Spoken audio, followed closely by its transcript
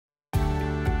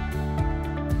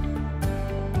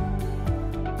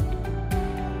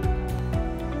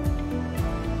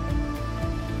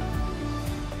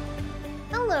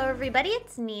everybody,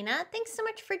 it's Nina. Thanks so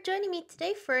much for joining me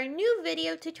today for a new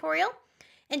video tutorial.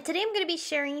 And today I'm going to be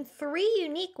sharing 3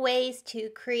 unique ways to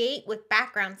create with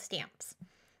background stamps.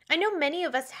 I know many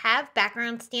of us have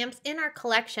background stamps in our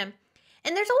collection,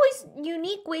 and there's always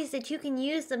unique ways that you can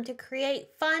use them to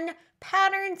create fun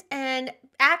patterns and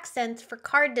accents for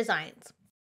card designs.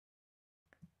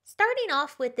 Starting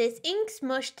off with this ink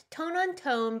smushed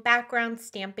tone-on-tone background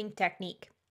stamping technique.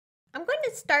 I'm going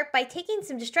to start by taking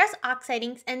some Distress Oxide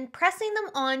inks and pressing them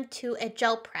onto a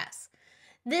gel press.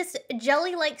 This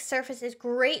jelly-like surface is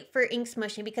great for ink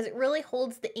smushing because it really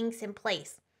holds the inks in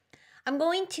place. I'm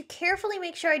going to carefully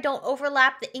make sure I don't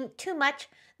overlap the ink too much.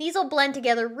 These will blend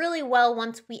together really well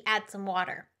once we add some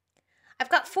water. I've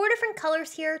got 4 different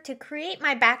colors here to create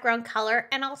my background color,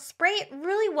 and I'll spray it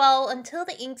really well until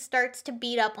the ink starts to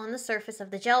bead up on the surface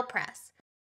of the gel press.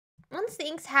 Once the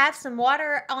inks have some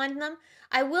water on them,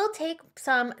 I will take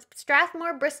some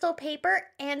Strathmore Bristol paper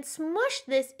and smush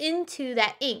this into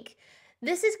that ink.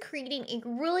 This is creating a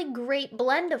really great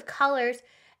blend of colors,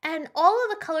 and all of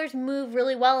the colors move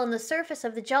really well on the surface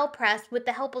of the gel press with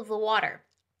the help of the water.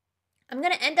 I'm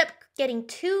going to end up getting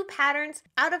 2 patterns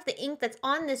out of the ink that's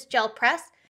on this gel press,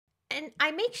 and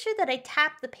I make sure that I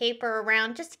tap the paper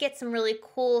around just to get some really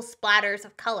cool splatters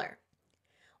of color.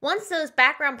 Once those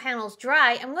background panels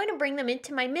dry, I'm going to bring them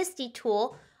into my Misty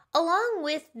tool along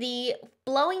with the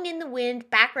Blowing in the Wind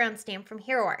background stamp from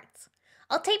Hero Arts.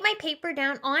 I'll tape my paper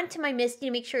down onto my Misty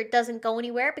to make sure it doesn't go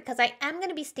anywhere because I am going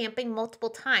to be stamping multiple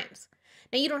times.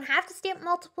 Now you don't have to stamp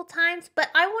multiple times, but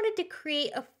I wanted to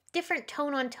create a different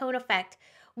tone-on-tone effect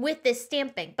with this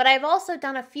stamping. But I've also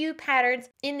done a few patterns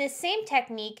in this same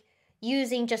technique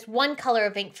using just one color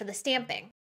of ink for the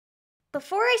stamping.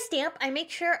 Before I stamp, I make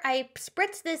sure I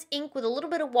spritz this ink with a little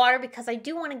bit of water because I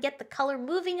do want to get the color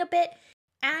moving a bit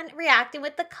and reacting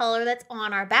with the color that's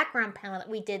on our background panel that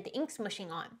we did the ink smushing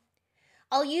on.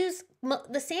 I'll use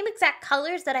the same exact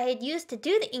colors that I had used to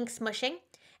do the ink smushing,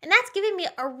 and that's giving me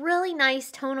a really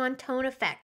nice tone-on-tone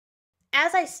effect.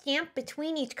 As I stamp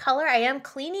between each color, I am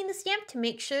cleaning the stamp to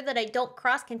make sure that I don't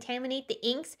cross-contaminate the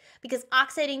inks because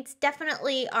Oxide inks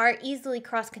definitely are easily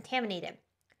cross-contaminated.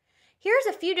 Here's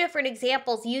a few different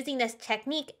examples using this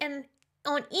technique, and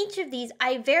on each of these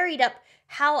I varied up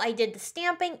how I did the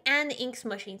stamping and the ink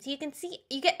smushing. So you can see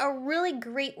you get a really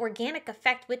great organic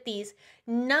effect with these.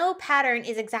 No pattern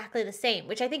is exactly the same,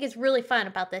 which I think is really fun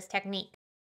about this technique.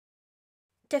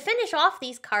 To finish off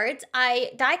these cards,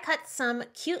 I die cut some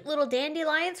cute little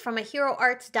dandelions from a Hero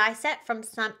Arts die set from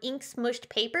some ink smushed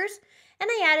papers, and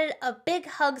I added a big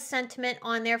hug sentiment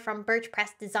on there from Birch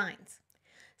Press Designs.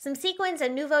 Some sequins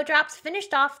and nouveau drops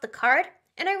finished off the card,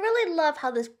 and I really love how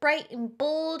this bright and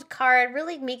bold card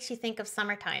really makes you think of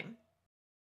summertime.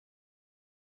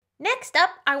 Next up,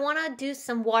 I want to do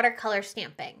some watercolor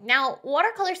stamping. Now,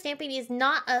 watercolor stamping is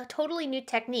not a totally new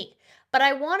technique, but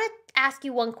I want to ask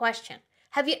you one question.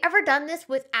 Have you ever done this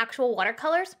with actual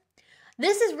watercolors?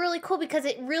 This is really cool because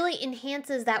it really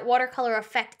enhances that watercolor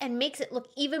effect and makes it look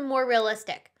even more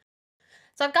realistic.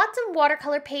 So I've got some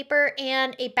watercolor paper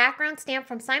and a background stamp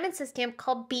from Simon Says Stamp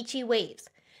called Beachy Waves.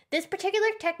 This particular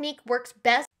technique works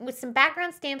best with some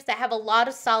background stamps that have a lot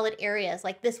of solid areas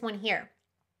like this one here.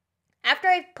 After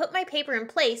I've put my paper in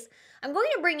place, I'm going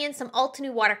to bring in some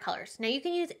Altenew watercolors. Now you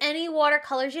can use any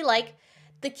watercolors you like.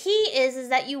 The key is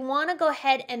that you want to go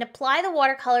ahead and apply the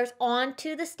watercolors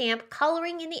onto the stamp,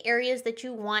 coloring in the areas that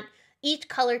you want each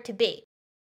color to be.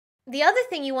 The other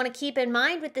thing you want to keep in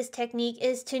mind with this technique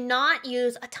is to not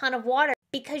use a ton of water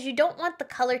because you don't want the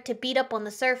color to bead up on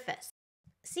the surface.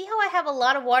 See how I have a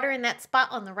lot of water in that spot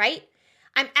on the right?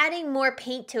 I'm adding more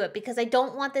paint to it because I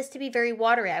don't want this to be very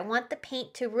watery. I want the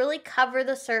paint to really cover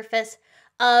the surface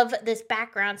of this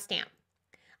background stamp.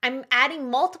 I'm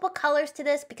adding multiple colors to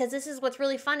this because this is what's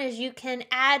really fun is you can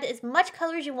add as much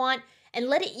color as you want and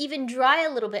let it even dry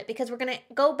a little bit because we're going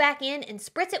to go back in and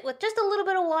spritz it with just a little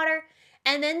bit of water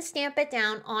and then stamp it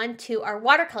down onto our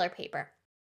watercolor paper.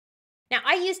 Now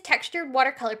I use textured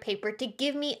watercolor paper to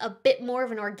give me a bit more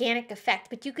of an organic effect,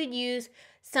 but you could use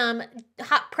some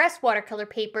hot press watercolor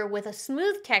paper with a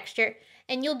smooth texture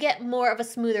and you'll get more of a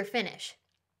smoother finish.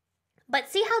 But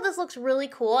see how this looks really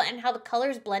cool and how the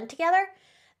colors blend together?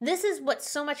 This is what's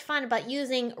so much fun about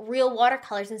using real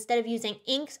watercolors instead of using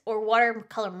inks or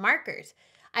watercolor markers.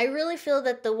 I really feel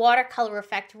that the watercolor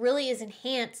effect really is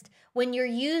enhanced when you're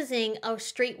using a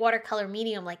straight watercolor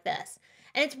medium like this.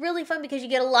 And it's really fun because you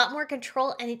get a lot more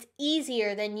control and it's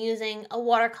easier than using a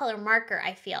watercolor marker,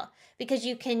 I feel, because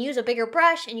you can use a bigger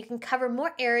brush and you can cover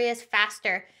more areas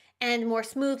faster and more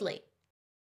smoothly.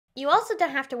 You also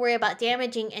don't have to worry about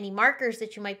damaging any markers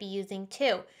that you might be using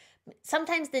too,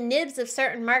 Sometimes the nibs of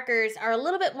certain markers are a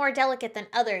little bit more delicate than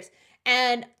others,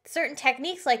 and certain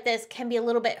techniques like this can be a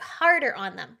little bit harder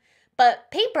on them.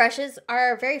 But paintbrushes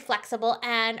are very flexible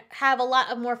and have a lot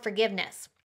of more forgiveness.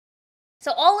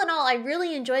 So all in all, I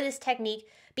really enjoy this technique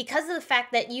because of the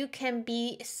fact that you can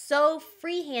be so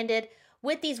free-handed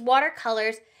with these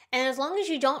watercolors, and as long as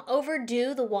you don't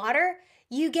overdo the water,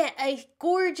 you get a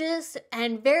gorgeous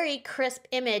and very crisp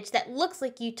image that looks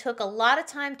like you took a lot of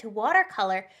time to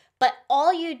watercolor, but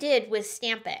all you did was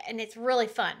stamp it, and it's really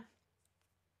fun.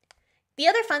 The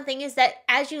other fun thing is that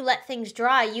as you let things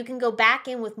dry, you can go back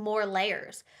in with more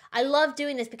layers. I love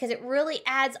doing this because it really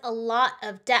adds a lot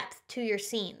of depth to your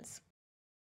scenes.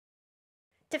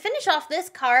 To finish off this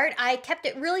card, I kept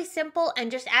it really simple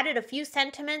and just added a few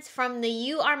sentiments from the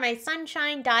You Are My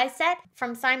Sunshine die set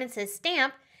from Simon Says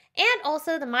Stamp, and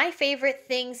also the My Favorite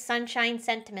Things Sunshine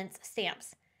Sentiments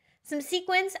stamps. Some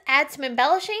sequins add some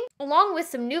embellishing along with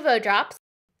some Nouveau drops,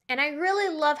 and I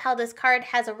really love how this card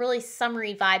has a really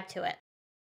summery vibe to it.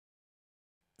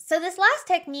 So this last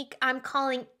technique I'm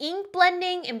calling ink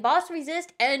blending, emboss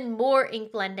resist, and more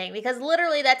ink blending, because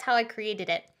literally that's how I created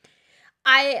it.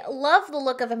 I love the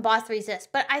look of emboss resist,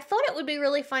 but I thought it would be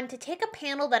really fun to take a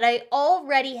panel that I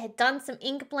already had done some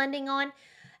ink blending on,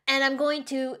 and I'm going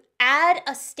to add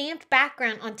a stamped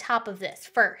background on top of this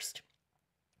first.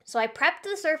 So I prepped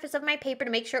the surface of my paper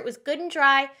to make sure it was good and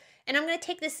dry, and I'm going to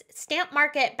take this Stamp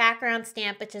Market background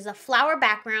stamp, which is a flower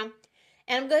background,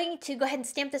 and I'm going to go ahead and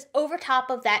stamp this over top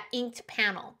of that inked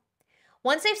panel.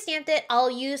 Once I've stamped it,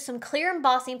 I'll use some clear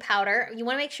embossing powder. You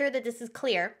want to make sure that this is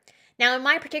clear. Now in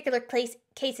my particular case,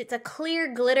 it's a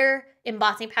clear glitter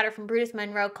embossing powder from Brutus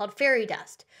Monroe called Fairy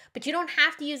Dust. But you don't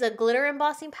have to use a glitter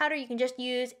embossing powder, you can just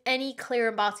use any clear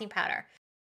embossing powder.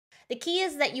 The key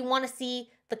is that you want to see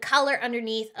the color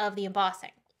underneath of the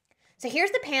embossing. So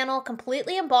here's the panel,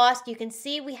 completely embossed. You can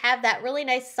see we have that really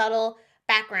nice subtle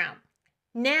background.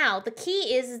 Now, the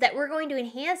key is that we're going to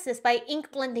enhance this by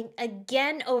ink blending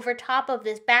again over top of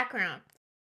this background.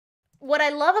 What I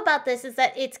love about this is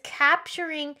that it's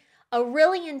capturing a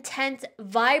really intense,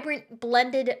 vibrant,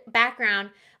 blended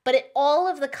background, but all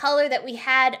of the color that we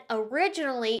had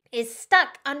originally is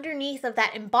stuck underneath of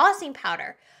that embossing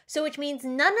powder. So which means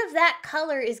none of that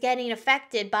color is getting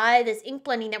affected by this ink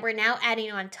blending that we're now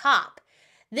adding on top.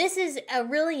 This is a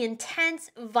really intense,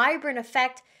 vibrant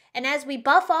effect, and as we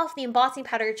buff off the embossing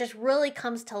powder, it just really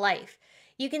comes to life.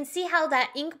 You can see how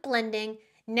that ink blending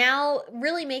now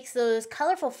really makes those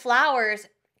colorful flowers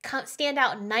stand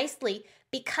out nicely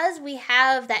because we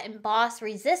have that emboss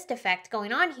resist effect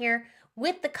going on here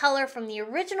with the color from the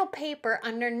original paper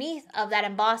underneath of that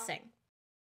embossing.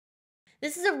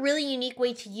 This is a really unique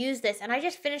way to use this, and I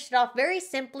just finished it off very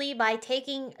simply by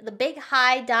taking the Big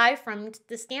High die from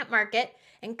the Stamp Market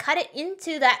and cut it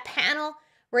into that panel,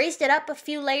 raised it up a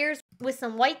few layers with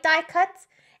some white die cuts,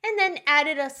 and then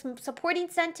added some supporting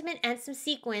sentiment and some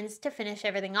sequins to finish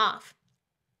everything off.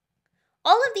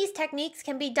 All of these techniques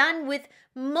can be done with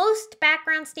most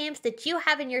background stamps that you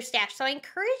have in your stash, so I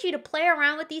encourage you to play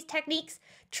around with these techniques,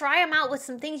 try them out with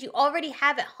some things you already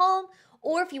have at home,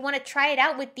 or if you want to try it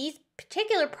out with these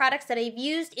particular products that I've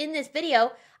used in this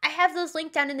video, I have those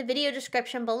linked down in the video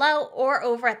description below or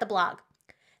over at the blog.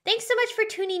 Thanks so much for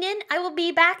tuning in. I will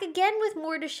be back again with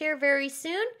more to share very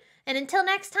soon, and until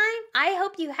next time, I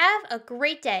hope you have a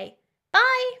great day.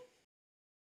 Bye!